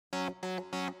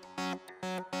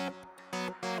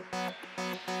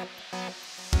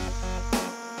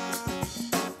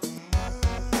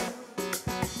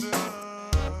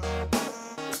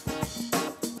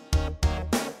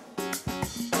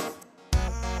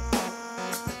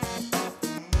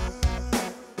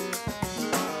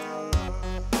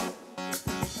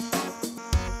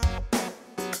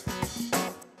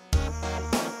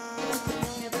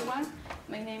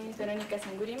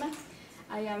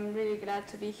I am really glad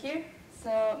to be here.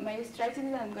 So my strategy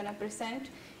that I'm going to present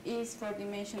is for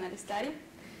dimensional study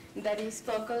that is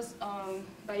focused on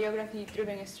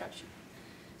biography-driven instruction.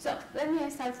 So let me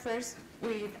start first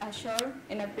with a short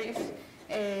and a brief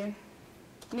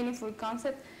meaningful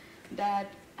concept that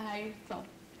I thought.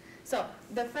 So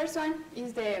the first one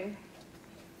is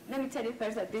let me tell you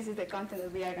first that this is the content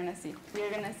that we are going to see. We are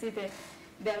going to see the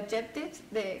objectives,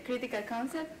 the critical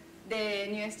concept, the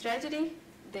new strategy,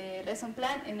 the lesson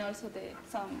plan, and also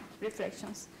some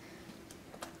reflections.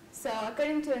 So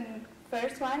according to the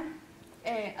first one,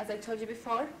 as I told you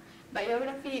before,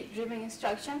 biography-driven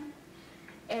instruction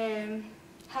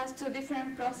has two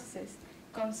different processes,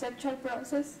 conceptual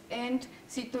process and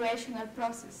situational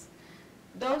process.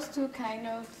 Those two kind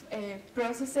of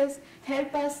processes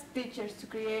help us teachers to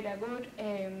create a good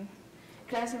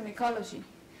classroom ecology.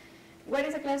 What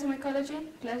is a classroom ecology?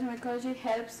 Classroom ecology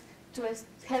helps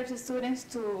the students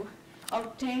to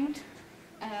obtain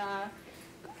a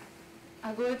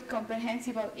good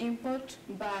comprehensible input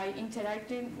by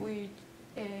interacting with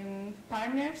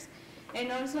partners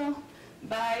and also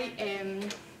by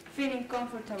feeling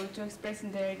comfortable to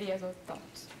expressing their ideas or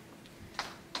thoughts.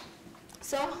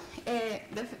 So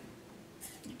the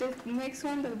next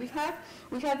one that we have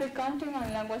the content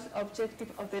and language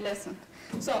objective of the lesson.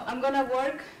 So I'm going to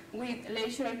work with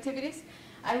leisure activities.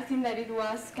 I think that it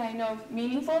was kind of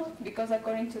meaningful because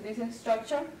according to this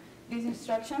instruction,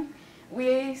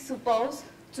 we supposed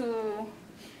to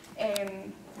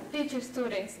teach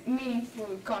students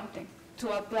meaningful content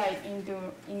to apply in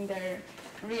their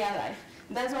real life.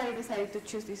 That's why I decided to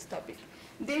choose this topic.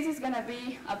 This is going to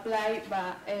be applied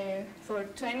for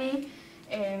 20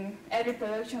 early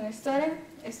production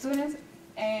students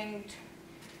and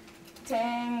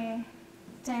 10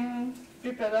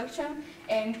 pre-production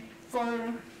and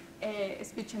 4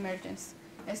 speech emergence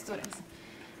students.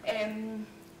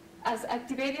 As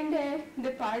activating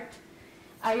the part,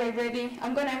 I'm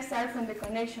going to start from the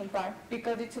connection part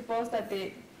because it's supposed that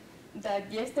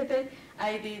yesterday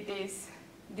I did this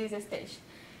stage.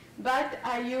 But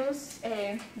I use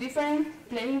different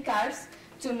playing cards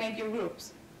to make your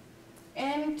groups.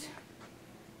 And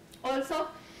also,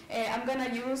 I'm going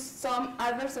to use some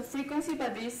adverbs of frequency,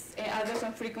 but these adverbs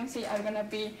of frequency are going to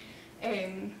be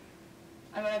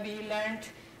learned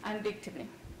inductively.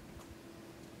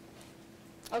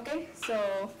 Okay,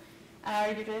 so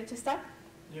are you ready to start?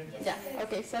 Yeah. Yeah.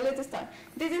 Okay, so let's start.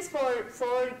 This is for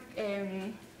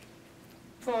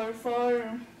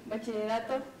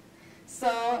bachillerato. So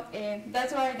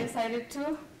that's why I decided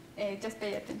to just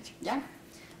pay attention, yeah?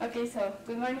 Okay, so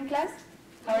good morning, class.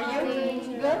 How are you?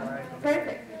 Good?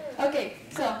 Perfect. Okay,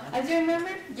 so as you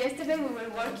remember, yesterday we were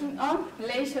working on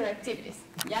leisure activities,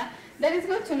 yeah? That is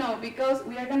good to know because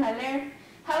we are going to learn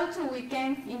how we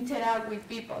can interact with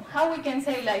people, how we can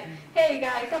say like, hey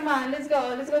guy, come on, let's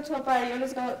go to a party, or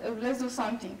let's do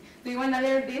something. Do you want to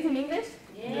learn this in English?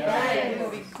 Yeah. Right, it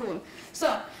will be cool.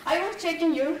 So I was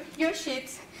checking your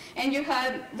sheets, and you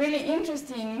had really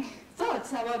interesting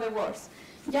thoughts about the words,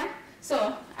 yeah?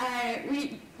 So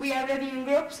we are already in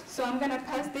groups, so I'm going to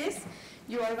pass this.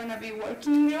 You are going to be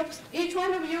working in groups. Each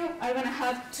one of you are going to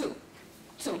have two,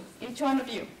 each one of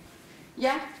you.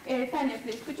 Yeah? Tanya,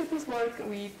 please, could you please work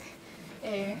with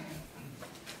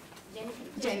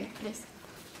Jenny, please.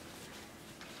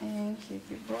 And here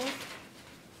you go.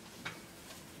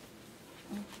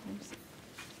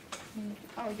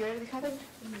 Oh, you already have it?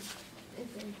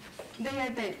 They are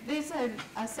there. These are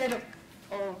a set of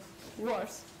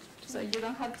words, so you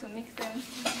don't have to mix them.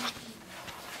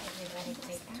 Everybody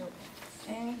take two.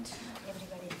 And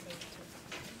Everybody take two.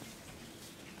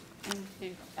 here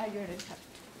you already have it.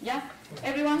 Yeah?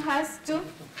 Everyone has two?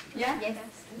 Yeah? Yes.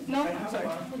 No? I have Sorry.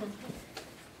 one.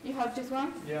 You have just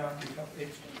one? Yeah, we have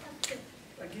extra.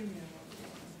 Give me one.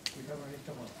 We have an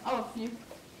extra one. Oh, you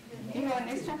have an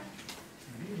extra?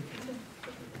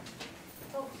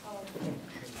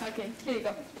 Okay, here you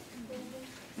go.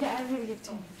 Yeah, I will give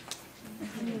two.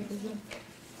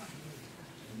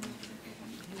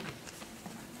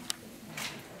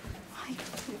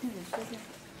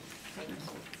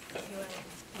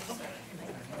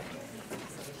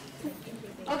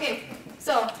 Okay,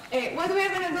 so what we are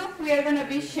going to do, we are going to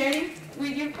be sharing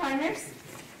with your partners,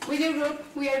 with your group,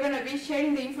 we are going to be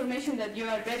sharing the information that you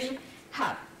already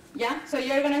have. Yeah, so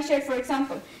you are going to share, for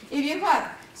example, if you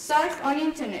have surf on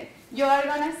internet, you are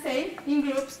going to say in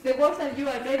groups the words that you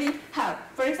already have.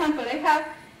 For example, I have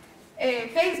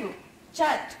Facebook,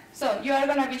 chat, so you are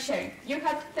going to be sharing. You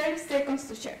have 30 seconds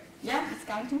to share. Yeah, it's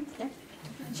counting. Yeah,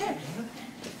 share.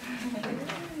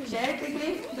 Share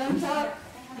quickly, don't talk.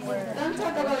 Don't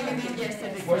talk about you did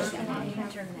yesterday.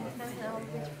 Internet.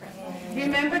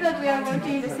 Remember that we are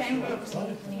working in the same groups.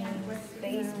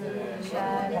 Facebook,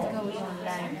 chat, go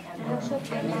online. Also,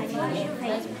 Facebook.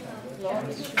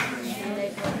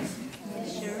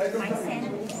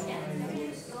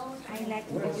 I like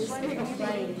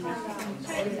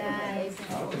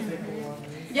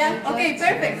Yeah, okay,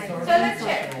 perfect. So let's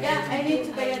share. Yeah, I need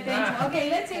to pay attention. Okay,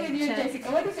 let's see with you,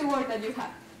 Jessica. What is the word that you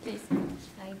have, please?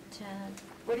 I chat.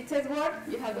 When it says word,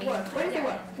 you have the word. What is the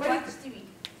word? What is TV?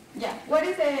 Yeah. What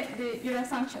is your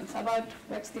assumptions about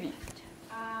Watch TV?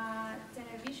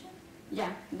 Television.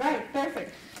 Yeah, right,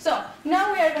 perfect. So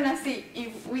now we are gonna see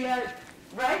if we are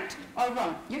right or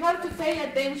wrong. You have to pay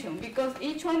attention because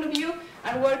each one of you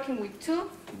are working with two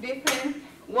different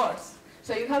words.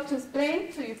 So you have to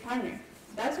explain to your partner.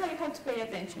 That's why you have to pay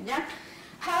attention, yeah?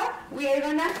 How? We are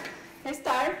gonna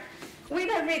start with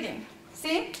a reading.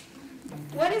 See?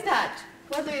 What is that?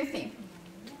 What do you think?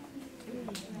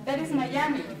 That is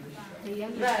Miami.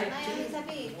 Right. Miami is a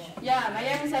beach. Yeah,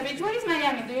 Miami is a beach. Where is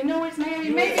Miami? Do you know where is Miami?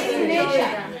 Maybe it's in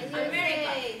Asia. America.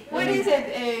 What is it,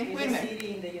 It's Wilmer? a city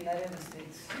in the United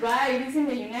States. Right, it's in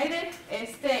the United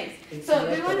States. So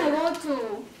do you want to go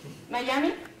to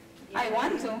Miami? I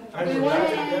want to. Do you want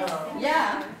to?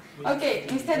 Yeah. Okay,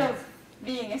 instead of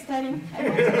studying, I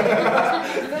want to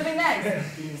go. It will be nice.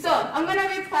 So I'm going to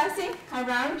be passing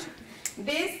around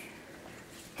this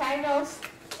kind of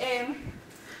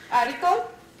article,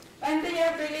 and they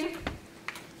are really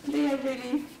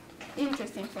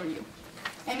interesting for you.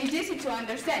 And it's easy to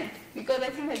understand because I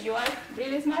think that you are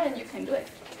really smart and you can do it.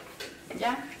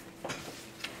 Yeah?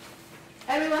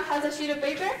 Everyone has a sheet of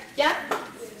paper? Yeah?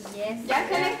 Yes. Yeah,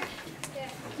 Helen?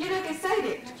 You look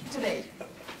excited today.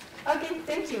 Okay,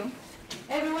 thank you.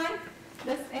 Everyone,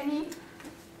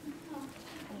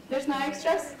 there's no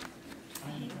extras?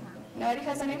 Nobody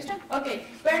has an extra? Okay,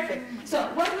 perfect.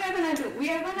 So what we are going to do, we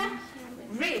are going to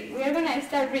read. We are going to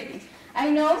start reading. I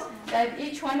know that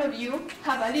each one of you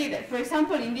have a leader. For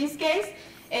example, in this case,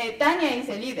 Tanya is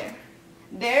the leader.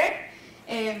 There,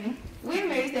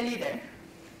 Wilmer is the leader.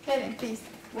 Helen, please,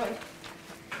 wait.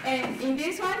 And in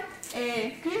this one,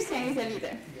 Christian is the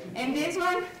leader. And this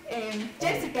one,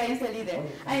 Jessica is the leader.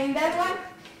 And in that one,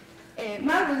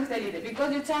 Marcus is the leader,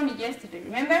 because you told me yesterday,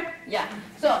 remember? Yeah.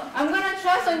 So I'm going to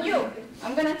trust on you.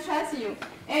 I'm going to trust you.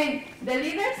 And the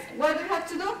leaders, what you have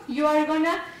to do, you are going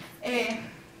to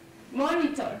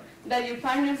monitor that your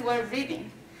partners were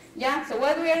reading. Yeah? So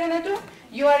what we are going to do,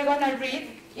 you are going to read,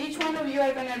 each one of you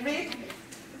are going to read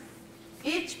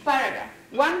each paragraph.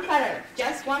 One paragraph,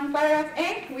 just one paragraph,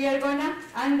 and we are going to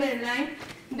underline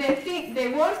the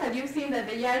words that you think that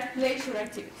they are leisure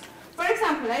activities. For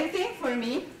example, I think for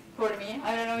me,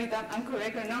 I don't know if I'm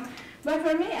correct or not, but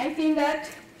for me, I think that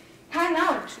hang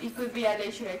out, it could be a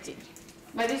leisure activity.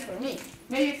 But it's for me.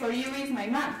 Maybe for you, it's my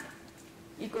mom.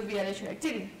 It could be a leisure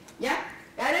activity. Yeah?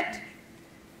 Got it?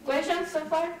 Questions so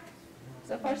far?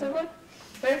 So far, so good?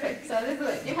 Perfect. So let's do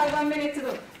it. You have 1 minute to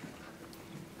do.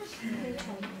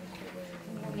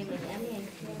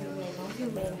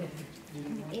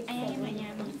 I am in Miami.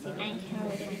 I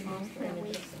have been home for a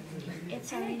week.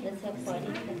 It's a little funny.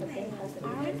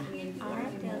 Our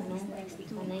hotel is next to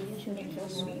the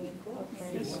swimming pool.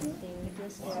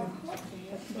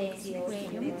 The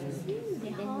aquarium.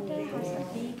 The hotel has a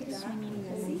big swimming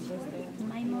pool.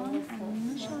 My mom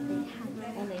unusually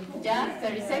had Yeah,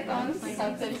 30 seconds. You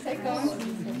have 30 seconds.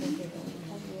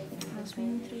 a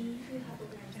swim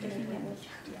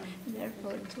there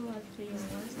for 2 or 3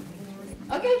 hours.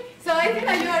 Okay, so I think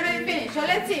that you already finished. So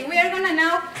let's see. We are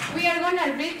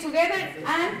gonna read together,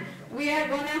 and we are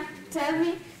gonna tell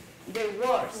me the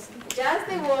words. Just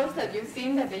the words that you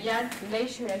think that they are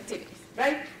leisure activities,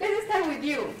 right? Let's start with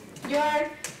you.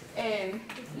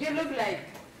 You look like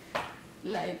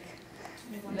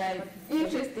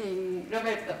interesting,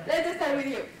 Roberto. Let's start with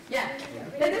you. Yeah.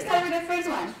 Let's start with the first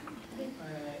one.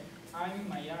 I'm in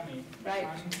Miami. Right.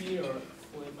 I'm here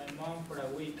with my mom for a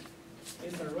week.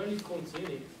 It's a really cool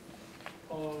city.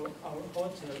 Our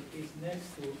hotel is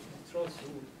next to Metro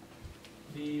Sur.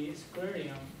 The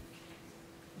aquarium.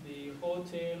 The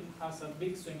hotel has a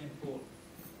big swimming pool.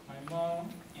 My mom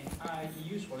and I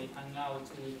usually hang out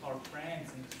with our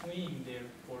friends and swim there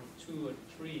for 2 or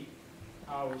 3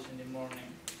 hours in the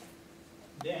morning.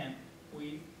 Then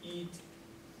we eat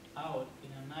out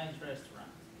in a nice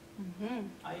restaurant. Mm-hmm.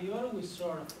 I always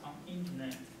surf on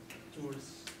internet to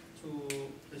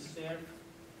reserve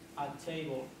a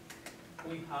table.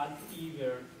 We had to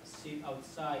either sit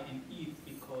outside and eat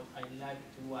because I like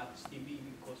to watch TV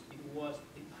because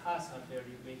it has a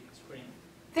very big screen.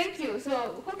 Thank you.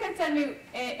 So who can tell me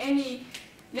any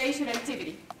leisure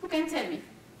activity? Who can tell me?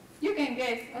 You can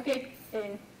guess. Okay.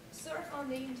 Surf on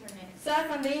the internet.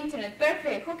 Surf on the internet.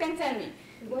 Perfect. Who can tell me?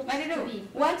 Watch Marilu.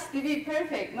 TV. Watch TV.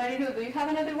 Perfect. Marilu, do you have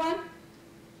another one?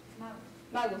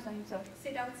 Magus, I'm sorry.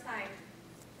 Sit outside.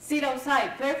 Sit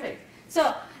outside. Perfect.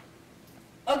 So,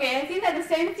 okay, I think that the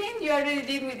same thing you already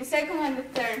did with the second and the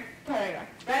third paragraph,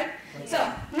 right? So,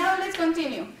 now let's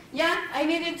continue. Yeah, I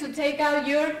needed to take out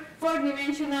your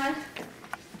four-dimensional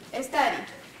study.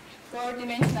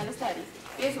 Four-dimensional studies.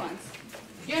 These ones.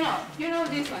 You know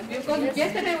these ones. Because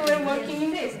yesterday we were working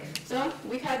in this. So,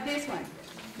 we have this one.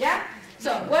 Yeah?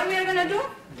 So, what we are going to do?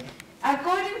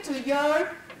 According to your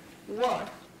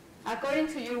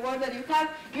word, that you have,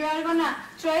 you are going to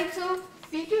try to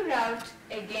figure out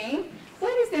again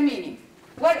what is the meaning.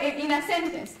 What in a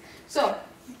sentence. So,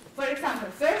 for example,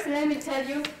 first let me tell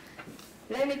you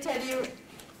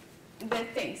the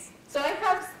things. So I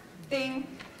have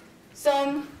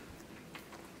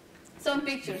some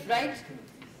pictures, right?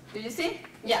 Do you see?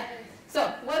 Yeah.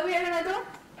 So what we are gonna do?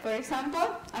 For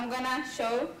example, I'm gonna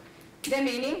show the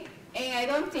meaning, and I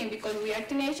don't think, because we are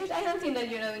teenagers, I don't think that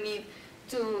you don't need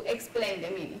to explain the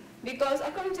meaning, because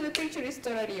according to the picture, it's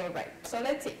totally all right. So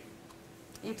let's see.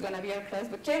 It's gonna be our class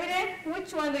vocabulary.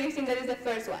 Which one do you think that is the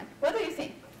first one? What do you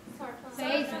think?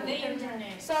 Surf on the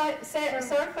internet. So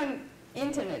surf on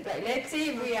internet, right? Let's see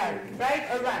if we are right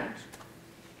or wrong.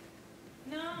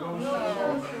 No.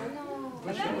 No.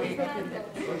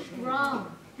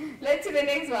 Wrong. Let's see the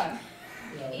next one.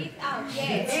 Eat out.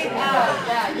 Yes. Eat out.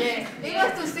 Yeah, yes. It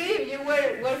was to see if you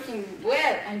were working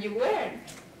well, and you were.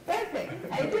 Perfect.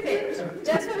 I did it.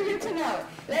 Just for you to know.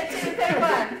 Let's see the third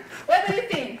one. What do you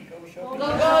think? Go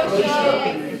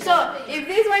shopping. So, if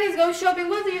this one is go shopping,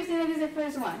 what do you think is the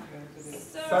first one?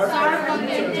 Surf on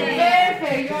the internet.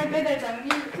 Perfect. You are better than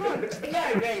me. Good. You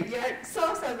are great. You are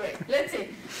so great. Let's see.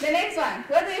 The next one.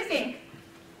 What do you think?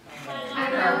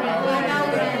 Hang out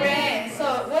with friends. So,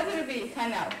 what will it be?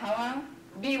 Hang out.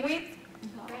 Be with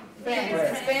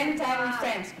friends. Spend time with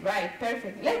friends. Right.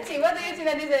 Perfect. Let's see. What do you think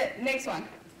that is the next one?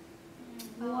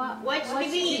 Watch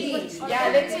TV.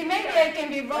 Yeah, let's see. Maybe I can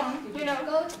be wrong. You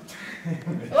know.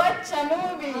 Watch a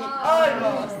movie.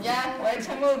 Almost. Yeah, watch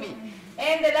a movie.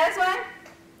 And the last one?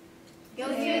 Go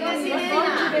to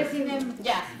the cinema.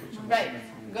 Yeah, right.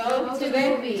 Go to the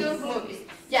movies.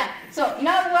 Yeah. So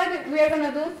now what we are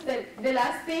gonna do? The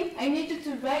last thing, I need you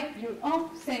to write your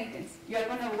own sentence. You are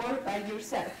gonna work by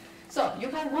yourself. So you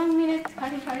have 1 minute.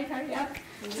 Hurry up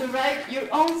to write your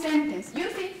own sentence.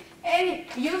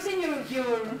 Using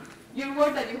your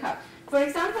word that you have. For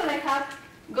example, I have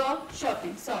go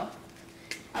shopping. So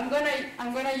I'm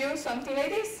gonna use something like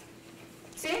this.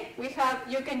 See,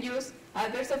 you can use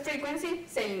adverbs of frequency,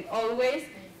 saying always,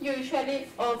 usually,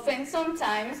 often,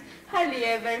 sometimes, hardly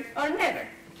ever, or never.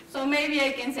 So maybe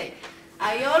I can say,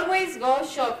 I always go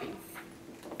shopping.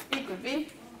 It could be.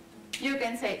 You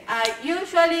can say, I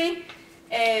usually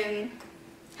hang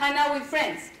out with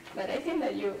friends. But I think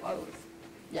that you always.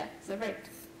 Yeah, so right.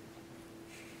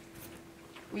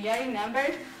 We are in number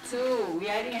 2. We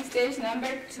are in stage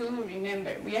number 2.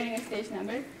 Remember, we are in stage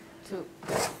number 2.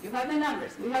 You have the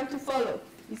numbers. We have to follow.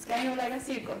 It's kind of like a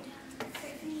circle.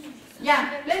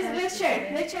 Yeah, let's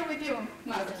share. Let's share with you,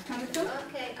 Marcos. Number 2.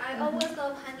 Okay, I always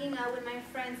go hanging out with my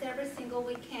friends every single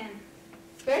weekend.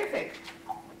 Perfect.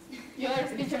 You are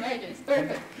speech majors.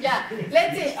 Perfect. Yeah.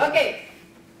 Let's see. Okay.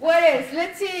 What else?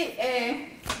 Let's see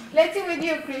with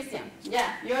you, Christian.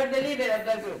 Yeah, you're the leader of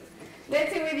the group.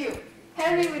 Let's see with you.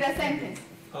 Help me with a sentence.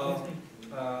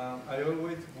 I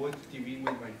always watch TV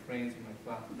with my friends in my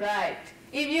class. Right.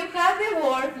 If you have the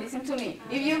word, listen to me.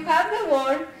 If you have the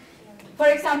word, for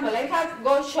example, I have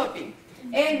go shopping.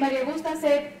 And Maria Augusta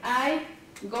said, I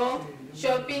go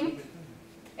shopping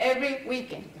every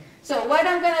weekend. So what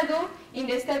I'm going to do in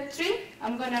the step 3,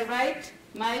 I'm going to write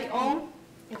my own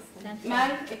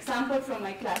example from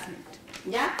my classmate.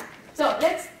 Yeah? So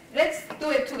let's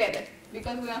do it together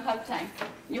because we don't have time.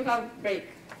 You have break.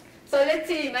 So let's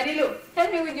see, Marilu,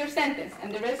 help me with your sentence,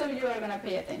 and the rest of you are going to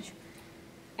pay attention.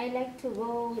 I like to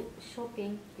go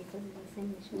shopping because it's the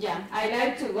same. Yeah, I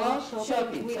like to go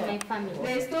shopping with my family.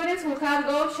 The students who have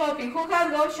go shopping,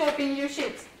 in your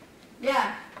sheets?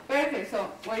 Yeah, perfect.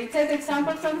 So when it says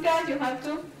example from class, you have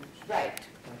to write.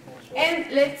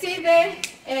 And let's see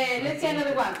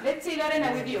another one. Let's see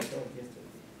Lorena with you.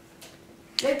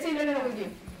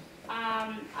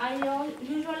 I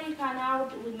usually hang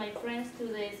out with my friends to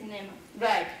the cinema.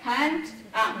 Right, hand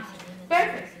out.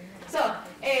 Perfect. So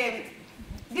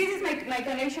this is my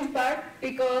connection part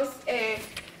because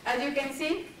as you can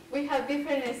see, we have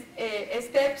different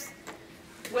steps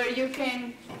where you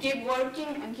can keep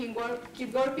working and keep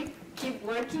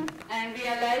working and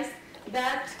realize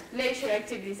that leisure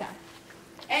activities are.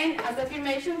 And as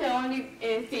affirmation, the only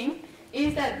thing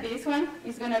is that this one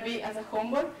is going to be as a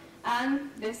homework, and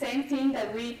the same thing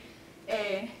that we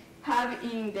have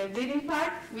in the reading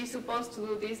part, we're supposed to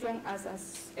do this one as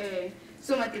a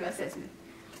summative assessment.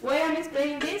 Why I'm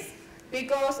explaining this?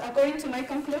 Because according to my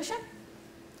conclusion,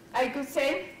 I could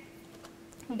say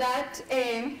that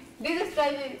this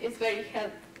strategy is very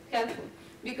helpful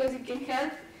because it can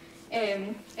help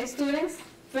students,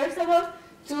 first of all,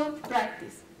 to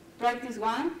practice. Practice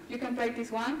one, you can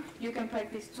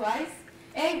practice twice,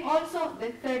 and also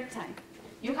the third time.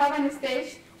 You have a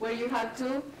stage where you have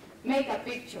to make a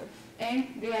picture and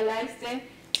realize the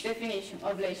definition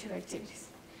of leisure activities.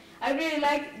 I really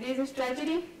like this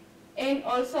strategy and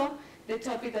also the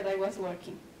topic that I was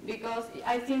working, because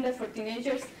I think that for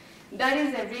teenagers, that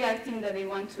is the real thing that they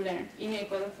want to learn in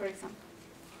Ecuador, for example.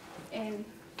 And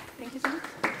thank you so much.